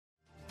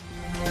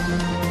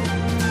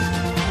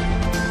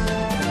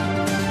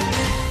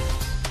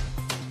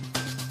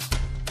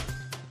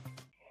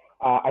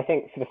I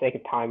think for the sake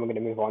of time, we're going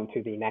to move on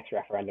to the next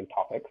referendum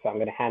topic. So I'm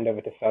going to hand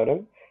over to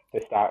Sodom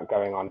to start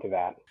going on to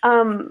that.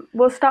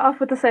 We'll start off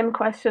with the same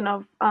question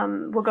of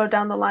we'll go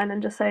down the line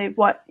and just say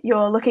what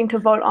you're looking to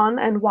vote on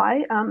and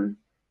why.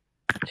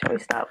 Shall we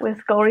start with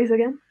Golries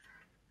again?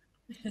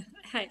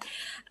 Hey,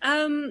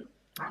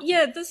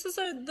 yeah, this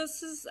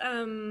is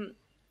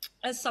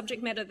a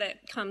subject matter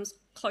that comes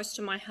close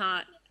to my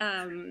heart.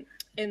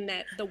 In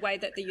that the way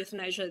that the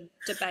euthanasia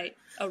debate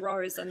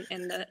arose and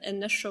the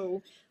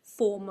initial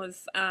form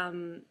of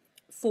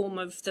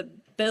the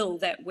bill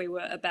that we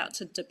were about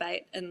to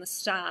debate in the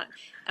start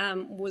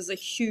was a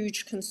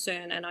huge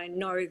concern, and I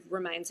know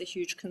remains a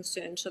huge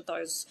concern to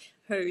those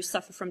who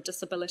suffer from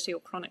disability or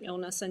chronic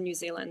illness in New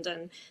Zealand.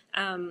 And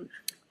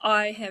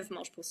I have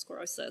multiple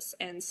sclerosis,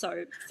 and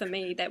so for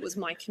me that was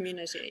my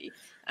community,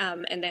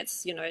 and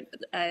that's, you know,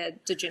 a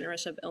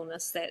degenerative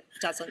illness that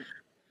doesn't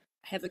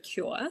have a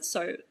cure.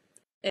 So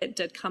it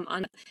did come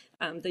under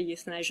the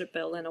euthanasia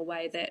bill in a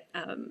way that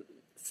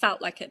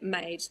felt like it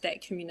made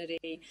that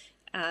community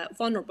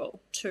vulnerable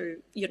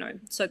to, you know,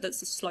 so that's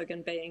the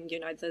slogan being, you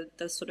know,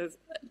 the sort of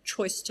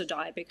choice to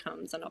die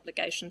becomes an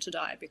obligation to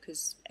die,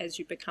 because as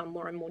you become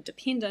more and more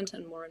dependent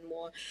and more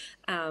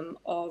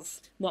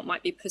of what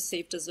might be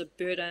perceived as a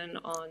burden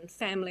on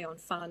family, on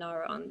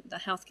whānau, on the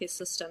healthcare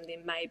system,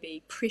 there may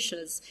be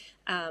pressures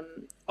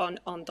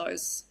on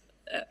those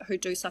who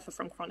do suffer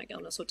from chronic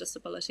illness or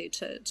disability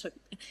to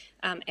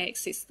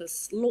access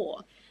this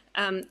law.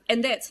 And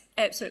that's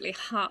absolutely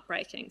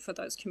heartbreaking for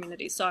those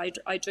communities. So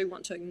I do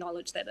want to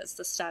acknowledge that as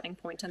the starting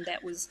point, and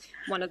that was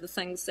one of the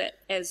things that,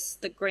 as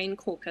the Green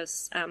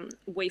Caucus,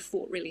 we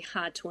fought really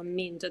hard to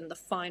amend in the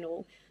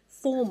final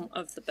form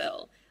of the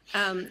bill.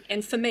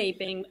 And for me,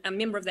 being a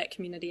member of that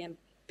community and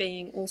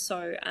being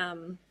also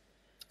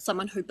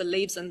someone who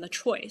believes in the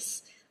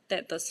choice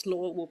that this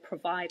law will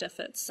provide if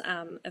it's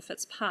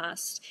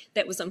passed,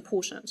 that was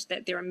important,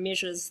 that there are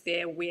measures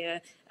there where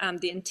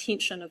the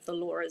intention of the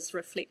law is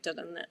reflected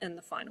in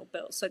the final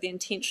bill. So the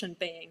intention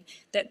being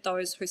that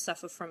those who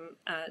suffer from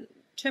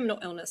terminal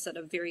illness that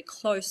are very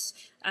close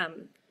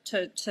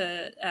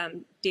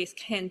to death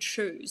can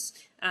choose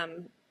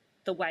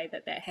the way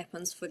that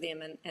happens for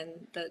them,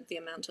 and the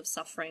amount of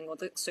suffering or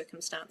the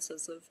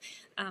circumstances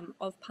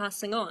of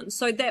passing on.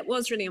 So that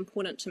was really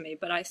important to me,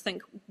 but I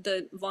think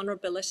the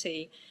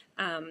vulnerability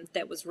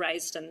that was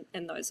raised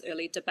in those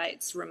early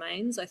debates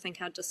remains. I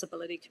think our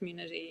disability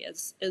community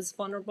is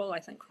vulnerable. I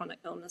think chronic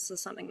illness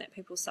is something that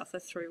people suffer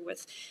through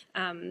with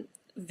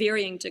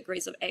varying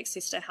degrees of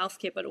access to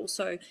healthcare, but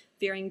also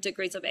varying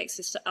degrees of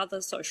access to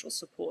other social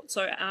support.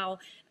 So our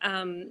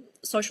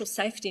social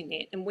safety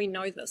net, and we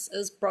know this,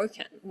 is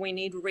broken. We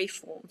need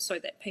reform so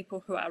that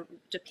people who are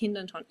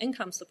dependent on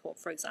income support,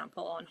 for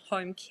example, on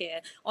home care,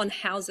 on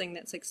housing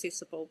that's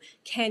accessible,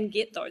 can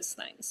get those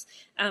things.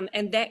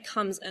 And that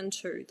comes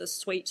into the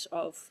suite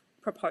of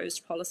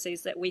proposed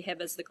policies that we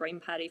have as the Green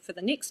Party for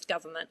the next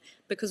government,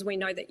 because we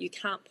know that you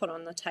can't put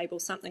on the table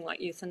something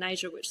like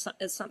euthanasia, which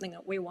is something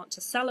that we want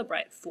to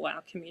celebrate for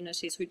our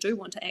communities who do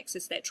want to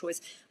access that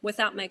choice,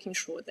 without making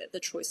sure that the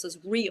choice is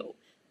real,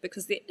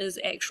 because there is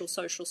actual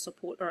social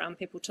support around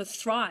people to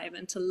thrive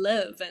and to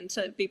live and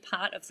to be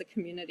part of the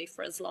community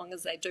for as long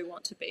as they do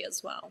want to be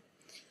as well.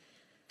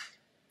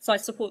 So I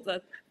support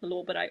the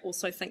law, but I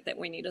also think that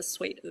we need a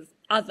suite of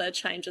other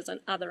changes and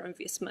other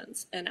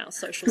investments in our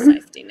social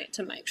safety net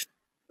to make sure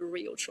it's a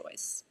real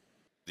choice.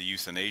 The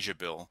euthanasia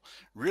bill,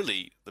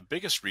 really the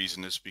biggest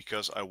reason is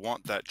because I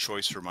want that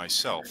choice for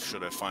myself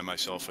should I find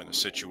myself in a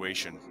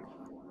situation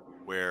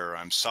where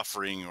I'm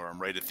suffering or I'm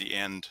right at the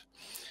end.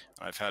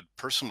 I've had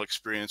personal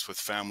experience with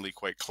family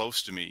quite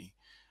close to me,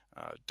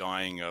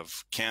 dying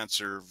of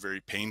cancer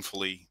very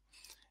painfully,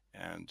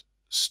 and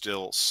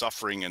still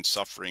suffering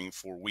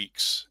for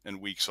weeks and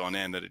weeks on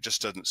end, that it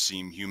just doesn't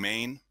seem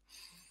humane.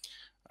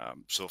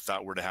 So if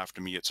that were to happen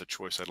to me, it's a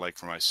choice I'd like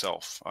for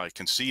myself. I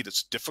concede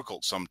it's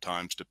difficult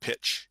sometimes to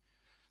pitch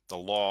the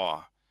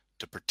law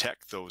to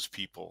protect those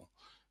people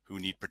who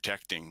need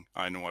protecting.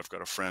 I know I've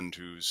got a friend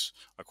who's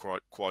a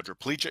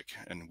quadriplegic,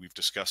 and we've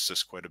discussed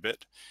this quite a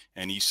bit,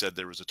 and he said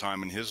there was a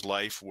time in his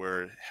life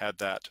where, had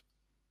that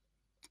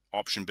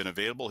option been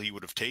available, he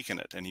would have taken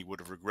it and he would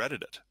have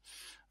regretted it.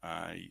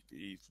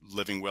 He's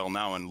living well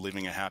now and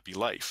living a happy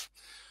life.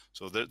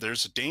 So there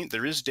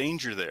is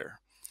danger there,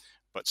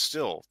 but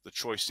still the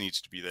choice needs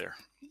to be there.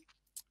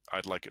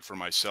 I'd like it for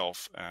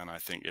myself, and I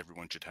think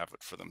everyone should have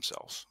it for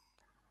themselves.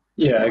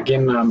 Yeah,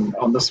 again,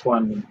 on this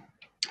one,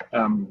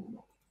 I'm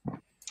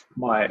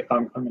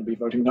going to be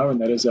voting no,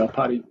 and that is our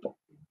party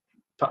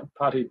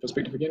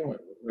perspective again.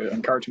 We're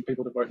encouraging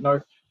people to vote no.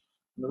 And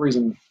the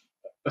reason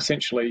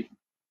essentially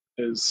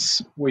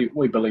is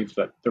we believe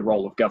that the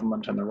role of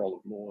government and the role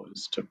of law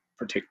is to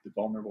protect the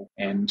vulnerable.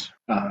 And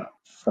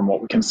from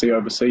what we can see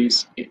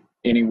overseas,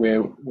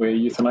 anywhere where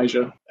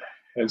euthanasia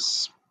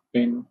has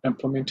been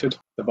implemented,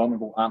 the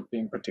vulnerable aren't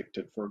being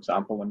protected. For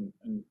example,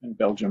 in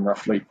Belgium,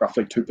 roughly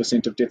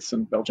 2% of deaths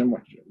in Belgium,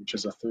 which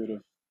is a third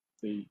of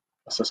the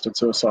assisted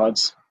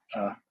suicides,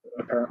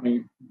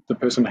 apparently the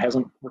person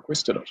hasn't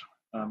requested it.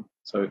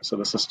 So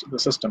the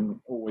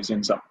system always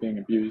ends up being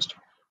abused.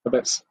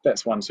 But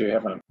that's ones who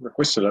haven't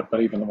requested it.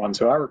 But even the ones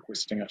who are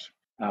requesting it,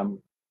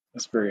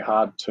 it's very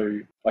hard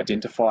to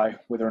identify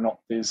whether or not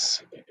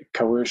there's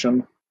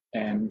coercion.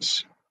 And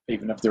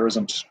even if there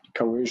isn't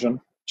coercion,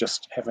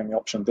 just having the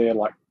option there,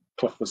 like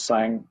Cliff was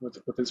saying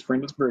with his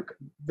friend, it's very,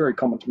 very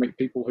common to meet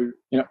people who,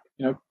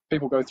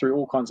 people go through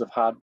all kinds of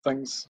hard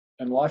things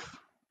in life.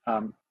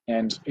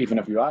 And even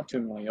if you are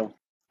terminally ill,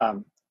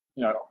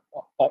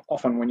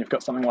 often when you've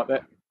got something like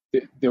that,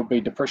 there'll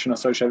be depression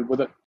associated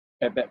with it.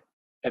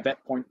 At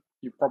that point,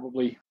 you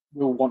probably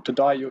will want to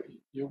die.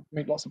 You'll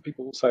meet lots of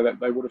people who say that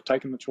they would have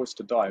taken the choice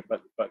to die,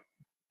 but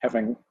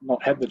having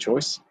not had the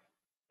choice,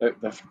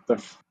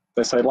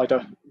 they say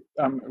later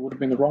it would have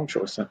been the wrong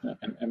choice,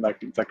 and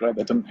they're glad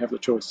they didn't have the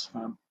choice.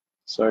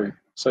 So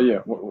yeah,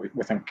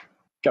 we think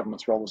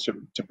government's role is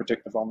to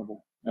protect the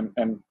vulnerable,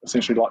 and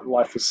essentially, like,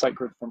 life is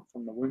sacred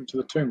from the womb to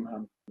the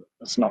tomb.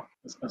 It's not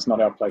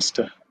our place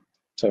to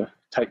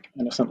take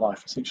innocent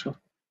life, essentially.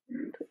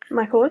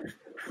 Michael?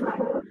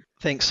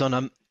 Thanks,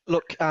 Sonam.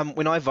 Look,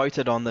 when I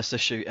voted on this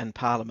issue in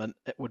Parliament,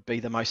 it would be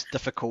the most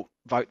difficult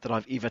vote that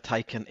I've ever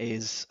taken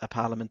as a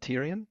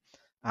parliamentarian.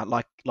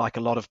 Like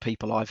a lot of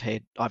people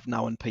I've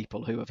known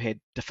people who have had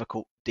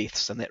difficult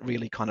deaths, and that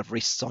really kind of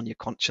rests on your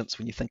conscience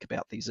when you think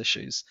about these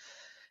issues.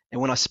 And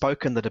when I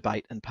spoke in the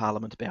debate in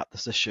Parliament about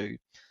this issue,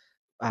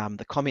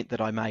 the comment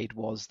that I made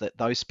was that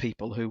those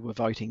people who were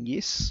voting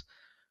yes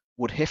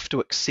would have to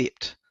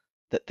accept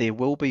that there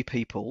will be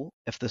people,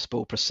 if this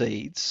bill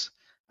proceeds,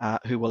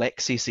 who will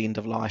access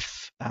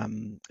end-of-life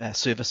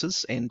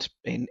services and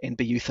be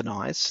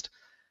euthanized,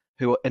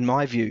 who, in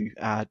my view,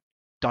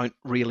 don't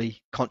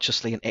really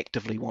consciously and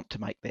actively want to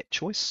make that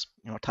choice.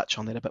 And I'll touch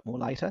on that a bit more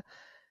later.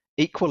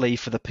 Equally,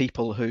 for the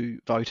people who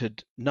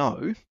voted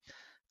no,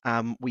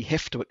 we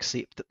have to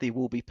accept that there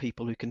will be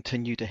people who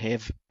continue to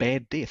have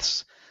bad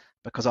deaths.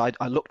 Because I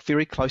looked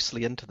very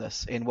closely into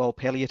this, and while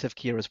palliative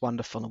care is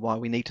wonderful and while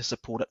we need to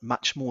support it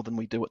much more than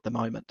we do at the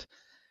moment,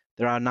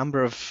 there are a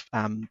number of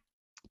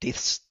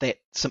deaths that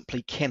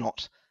simply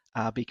cannot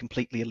be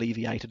completely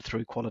alleviated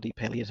through quality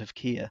palliative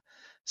care.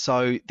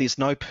 So there's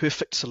no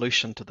perfect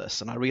solution to this,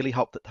 and I really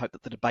hope that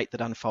the debate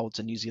that unfolds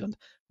in New Zealand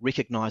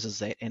recognises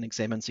that and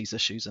examines these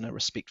issues in a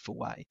respectful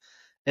way.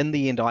 In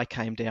the end, I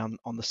came down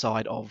on the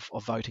side of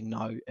voting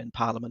no in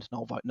Parliament, and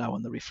I'll vote no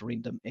on the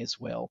referendum as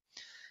well.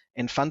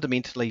 And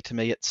fundamentally, to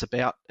me, it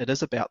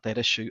is about that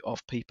issue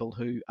of people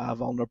who are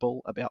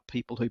vulnerable, about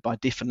people who by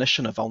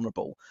definition are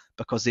vulnerable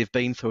because they've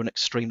been through an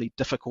extremely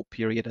difficult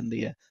period in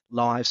their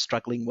lives,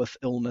 struggling with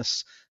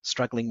illness,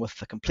 struggling with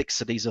the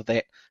complexities of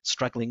that,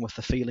 struggling with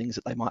the feelings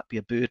that they might be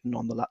a burden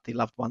on their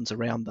loved ones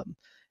around them.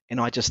 And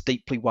I just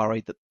deeply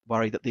worry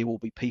that there will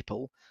be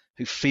people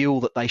who feel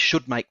that they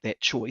should make that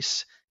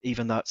choice,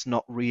 even though it's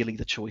not really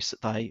the choice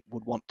that they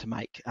would want to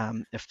make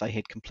if they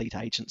had complete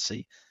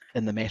agency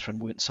in the matter and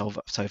weren't so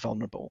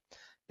vulnerable.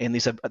 And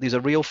there's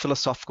a real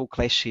philosophical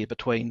clash here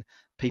between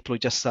people who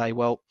just say,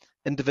 well,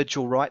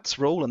 individual rights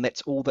rule and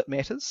that's all that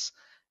matters,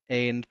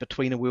 and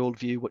between a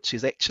worldview which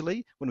is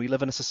actually, when we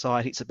live in a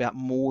society, it's about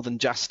more than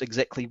just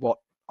exactly what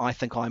I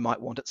think I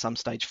might want at some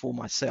stage for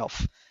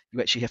myself.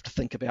 You actually have to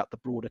think about the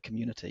broader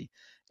community.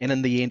 And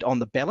in the end, on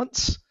the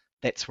balance,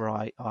 that's where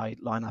I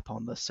line up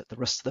on this, that the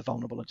risks to the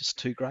vulnerable are just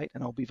too great,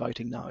 and I'll be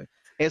voting no.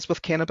 As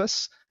with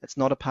cannabis, it's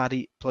not a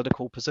party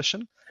political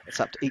position. It's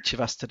up to each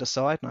of us to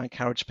decide, and I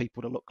encourage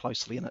people to look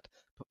closely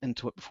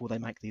into it before they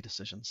make their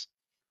decisions.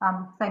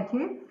 Thank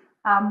you.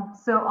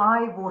 So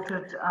I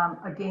voted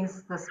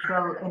against this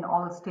bill in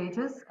all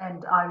stages,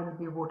 and I will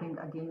be voting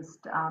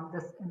against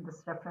this in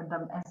this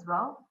referendum as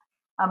well.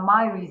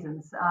 My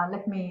reasons,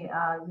 let me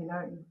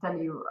tell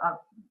you a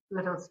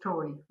little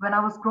story. When I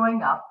was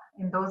growing up,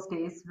 in those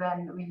days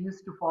when we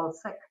used to fall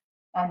sick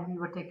and we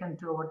were taken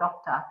to our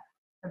doctor,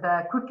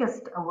 the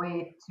quickest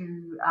way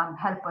to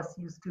help us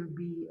used to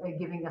be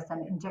giving us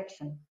an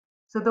injection.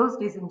 So those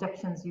days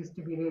injections used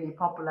to be really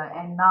popular,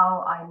 and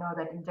now I know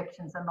that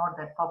injections are not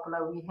that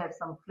popular. We have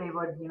some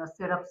flavored,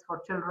 syrups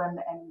for children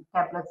and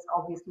tablets,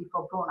 obviously,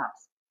 for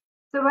grown-ups.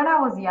 So when I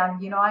was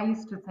young, I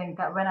used to think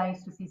that when I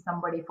used to see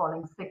somebody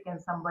falling sick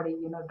and somebody,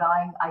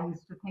 dying, I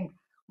used to think,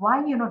 why,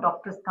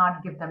 doctors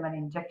can't give them an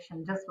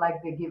injection just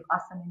like they give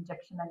us an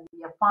injection and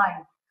we are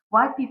fine?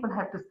 Why people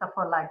have to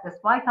suffer like this?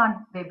 Why can't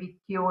they be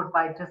cured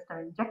by just an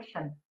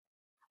injection?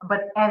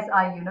 But as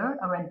I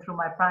went through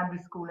my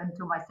primary school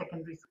into my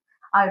secondary school,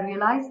 I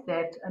realized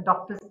that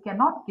doctors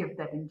cannot give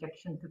that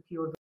injection to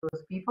cure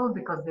those people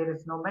because there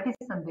is no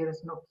medicine, there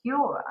is no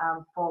cure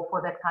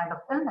for that kind of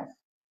illness.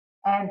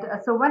 And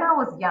so when I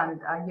was young,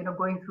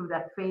 going through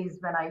that phase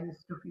when I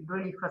used to feel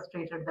really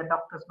frustrated that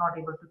doctors not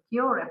able to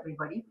cure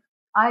everybody,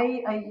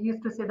 I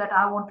used to say that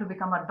I want to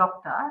become a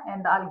doctor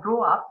and I'll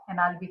grow up and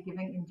I'll be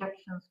giving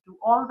injections to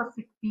all the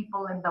sick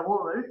people in the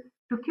world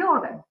to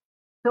cure them.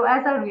 So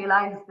as I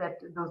realized that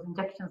those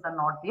injections are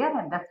not there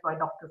and that's why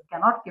doctors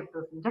cannot give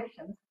those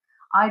injections,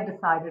 I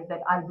decided that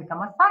I'll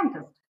become a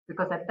scientist,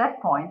 because at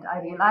that point I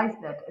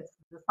realized that it's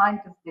the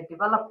scientists, they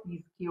develop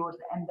these cures,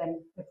 and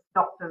then it's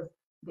doctors,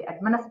 they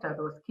administer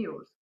those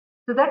cures.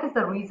 So that is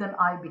the reason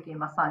I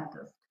became a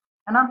scientist.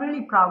 And I'm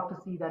really proud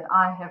to see that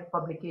I have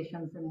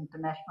publications in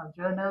international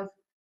journals,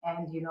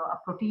 and a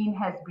protein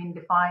has been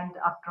defined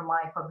after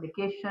my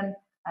publication.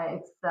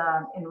 It's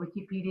in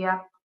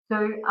Wikipedia.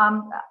 So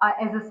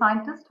as a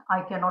scientist,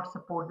 I cannot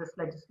support this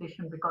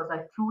legislation because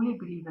I truly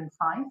believe in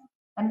science.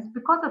 And it's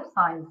because of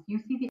science, you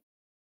see the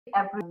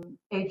average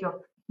age of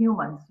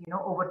humans,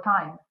 over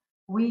time.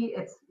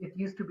 It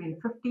used to be in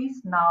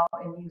 50s. Now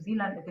in New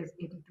Zealand, it is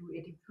 82,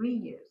 83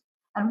 years.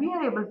 And we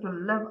are able to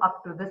live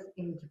up to this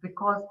age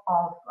because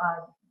of,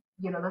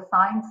 the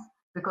science,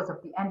 because of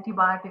the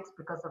antibiotics,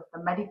 because of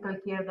the medical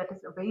care that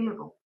is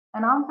available.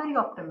 And I'm very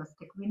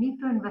optimistic. We need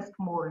to invest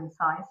more in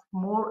science,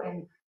 more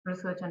in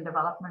research and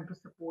development to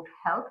support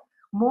health,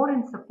 more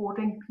in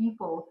supporting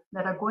people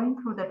that are going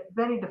through that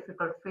very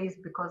difficult phase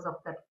because of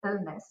that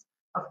illness.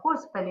 Of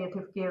course,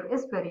 palliative care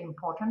is very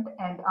important,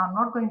 and I'm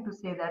not going to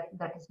say that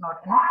that is not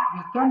enough.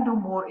 We can do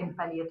more in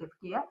palliative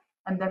care,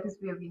 and that is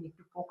where we need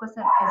to focus,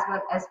 and as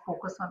well as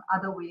focus on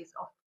other ways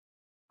of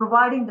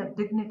providing the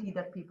dignity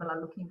that people are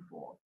looking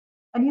for.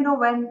 And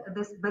when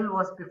this bill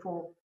was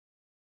before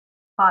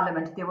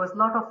Parliament, there was a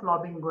lot of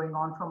lobbying going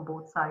on from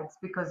both sides,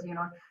 because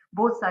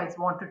both sides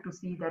wanted to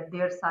see that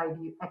their side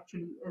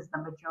actually is the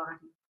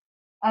majority.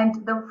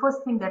 And the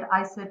first thing that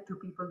I said to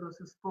people, those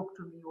who spoke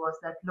to me, was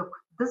that, look,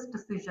 this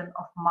decision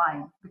of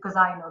mine, because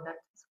I know that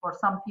for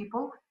some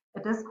people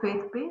it is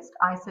faith-based,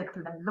 I said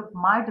to them, look,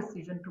 my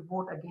decision to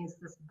vote against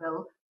this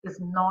bill is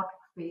not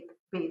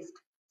faith-based.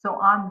 So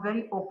I'm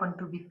very open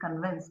to be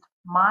convinced.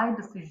 My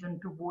decision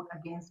to vote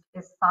against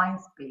is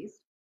science-based,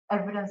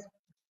 evidence.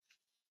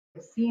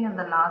 We've seen in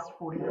the last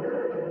 40 to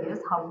 50 years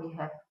how we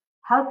have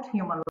helped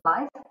human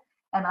life,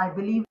 and I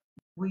believe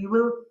we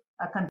will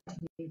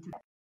continue to.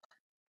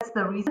 That's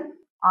the reason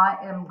I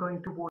am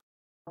going to vote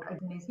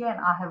euthanasia, and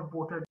I have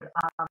voted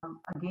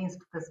against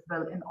this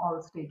bill in all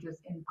stages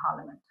in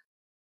Parliament.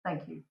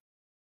 Thank you.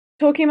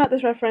 Talking about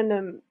this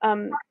referendum,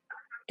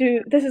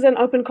 this is an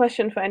open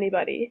question for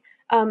anybody.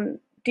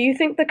 Do you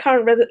think the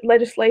current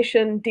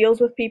legislation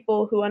deals with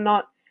people who are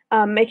not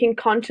making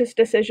conscious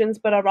decisions,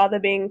 but are rather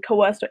being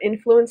coerced or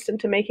influenced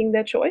into making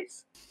their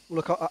choice?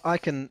 Look,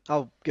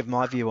 I'll give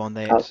my view on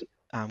that,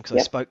 because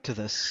I spoke to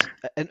this.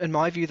 In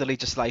my view, the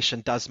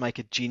legislation does make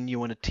a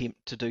genuine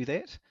attempt to do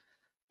that.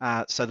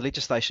 So the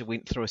legislation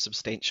went through a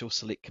substantial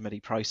select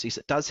committee process.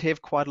 It does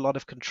have quite a lot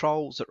of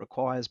controls. It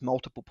requires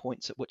multiple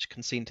points at which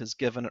consent is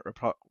given. It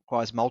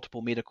requires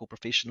multiple medical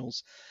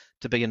professionals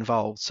to be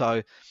involved.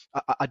 So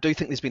I do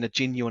think there's been a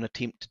genuine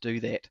attempt to do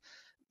that.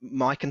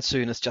 My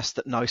concern is just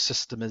that no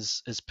system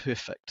is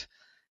perfect.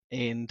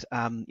 And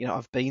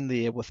I've been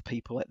there with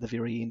people at the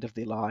very end of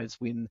their lives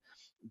when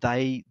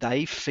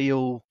they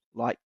feel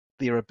like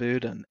they're a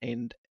burden,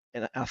 and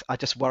I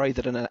just worry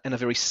that in a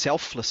very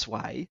selfless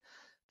way,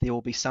 there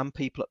will be some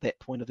people at that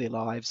point of their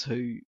lives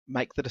who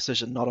make the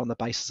decision not on the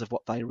basis of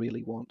what they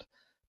really want,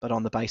 but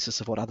on the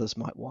basis of what others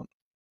might want.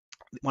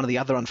 One of the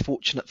other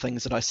unfortunate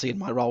things that I see in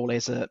my role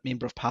as a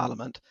Member of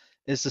Parliament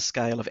is the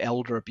scale of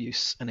elder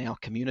abuse in our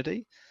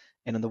community,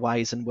 and in the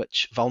ways in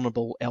which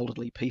vulnerable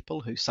elderly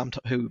people who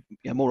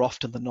more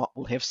often than not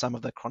will have some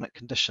of the chronic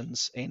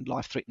conditions and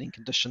life-threatening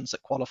conditions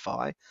that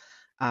qualify,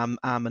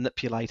 are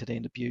manipulated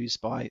and abused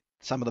by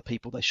some of the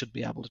people they should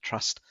be able to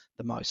trust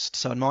the most.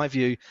 So in my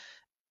view,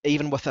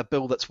 even with a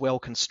bill that's well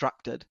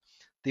constructed,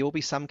 there will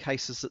be some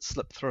cases that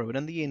slip through. And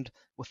in the end,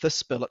 with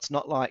this bill, it's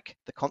not like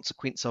the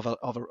consequence of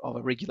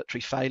a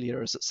regulatory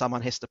failure is that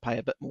someone has to pay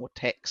a bit more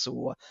tax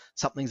or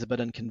something's a bit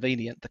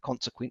inconvenient. The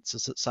consequence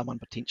is that someone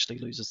potentially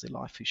loses their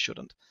life who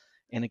shouldn't.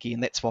 And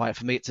again, that's why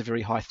for me it's a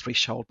very high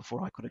threshold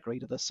before I could agree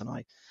to this. And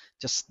I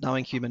just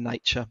knowing human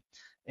nature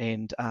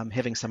and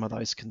having some of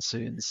those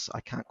concerns, I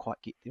can't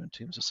quite get there in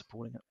terms of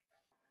supporting it.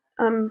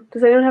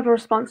 Does anyone have a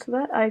response to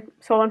that? I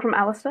saw one from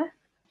Alistair.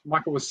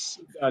 Michael was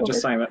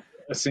just saying that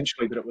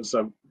essentially that it was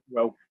a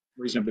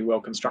reasonably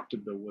well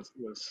constructed bill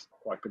with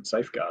quite good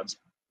safeguards,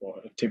 or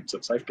attempts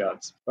at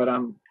safeguards. But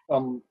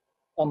on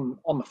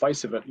the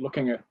face of it,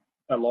 looking at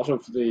a lot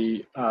of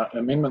the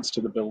amendments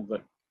to the bill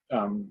that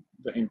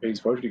the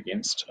MPs voted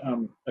against,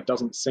 it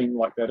doesn't seem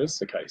like that is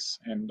the case.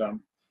 And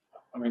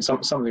I mean, some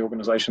of the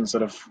organisations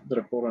that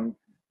have brought in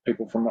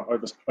people from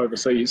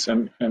overseas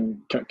and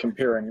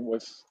comparing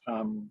with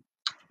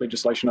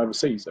legislation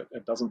overseas,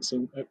 it doesn't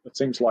seem. It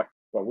seems like,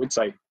 well, we'd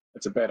say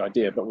it's a bad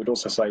idea, but we'd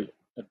also say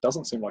it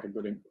doesn't seem like a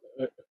good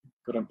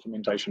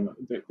implementation.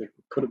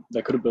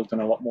 They could have built in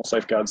a lot more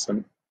safeguards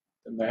than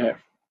they have.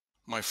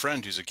 My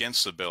friend who's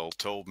against the bill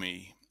told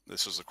me,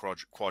 this is a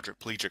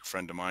quadriplegic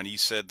friend of mine, he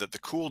said that the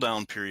cool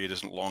down period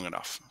isn't long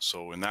enough.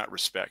 So in that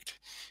respect,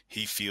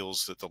 he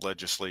feels that the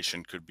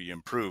legislation could be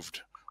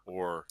improved,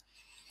 or,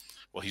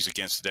 well, he's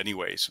against it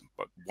anyways.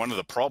 But one of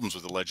the problems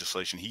with the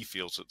legislation, he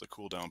feels that the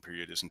cool down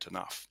period isn't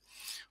enough.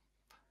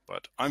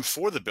 But I'm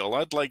for the bill.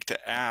 I'd like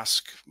to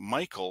ask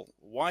Michael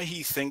why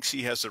he thinks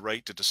he has the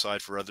right to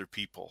decide for other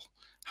people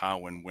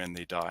how and when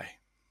they die.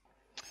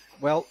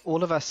 Well,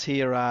 all of us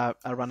here are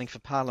running for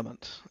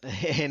Parliament,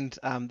 and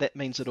that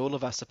means that all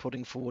of us are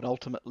putting forward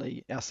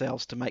ultimately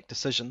ourselves to make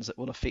decisions that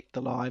will affect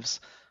the lives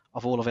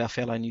of all of our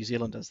fellow New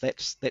Zealanders.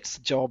 That's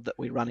the job that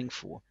we're running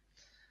for.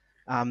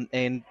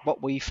 And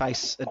what we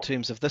face in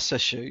terms of this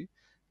issue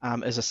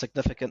is a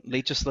significant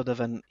legislative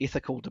and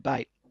ethical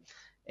debate.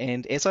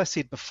 And as I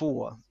said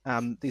before,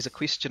 there's a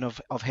question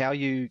of how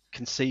you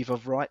conceive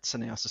of rights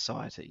in our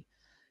society.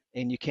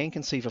 And you can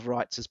conceive of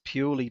rights as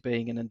purely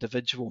being an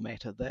individual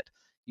matter, that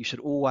you should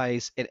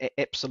always,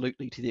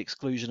 absolutely to the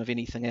exclusion of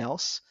anything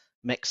else,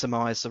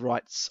 maximise the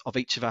rights of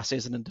each of us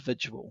as an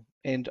individual.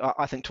 And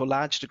I think to a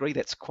large degree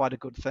that's quite a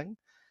good thing.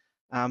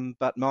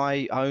 But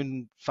my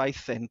own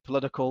faith and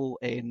political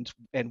and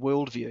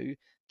worldview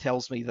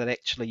tells me that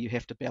actually you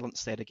have to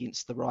balance that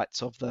against the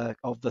rights of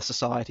the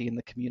society and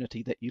the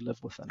community that you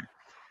live within.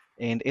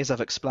 And as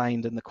I've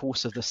explained in the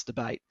course of this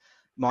debate,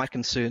 my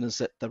concern is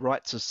that the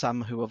rights of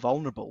some who are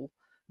vulnerable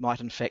might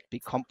in fact be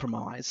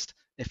compromised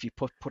if you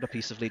put a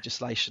piece of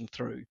legislation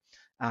through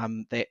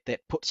that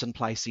puts in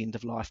place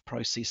end-of-life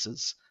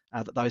processes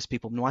that those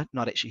people might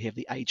not actually have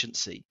the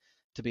agency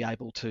to be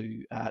able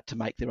to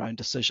make their own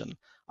decision.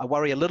 I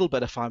worry a little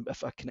bit, if I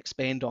can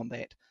expand on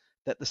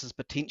that this is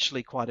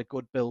potentially quite a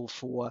good bill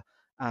for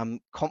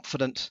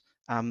confident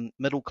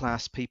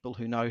middle-class people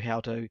who know how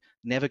to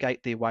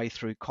navigate their way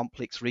through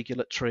complex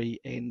regulatory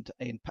and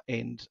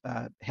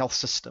health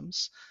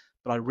systems.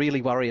 But I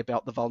really worry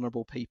about the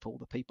vulnerable people,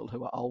 the people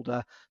who are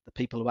older, the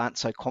people who aren't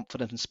so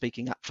confident in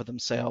speaking up for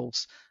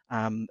themselves,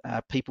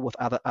 people with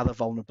other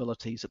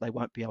vulnerabilities that they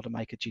won't be able to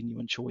make a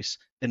genuine choice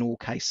in all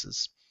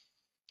cases.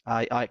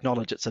 I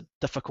acknowledge it's a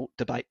difficult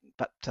debate,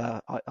 but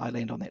I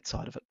land on that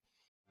side of it.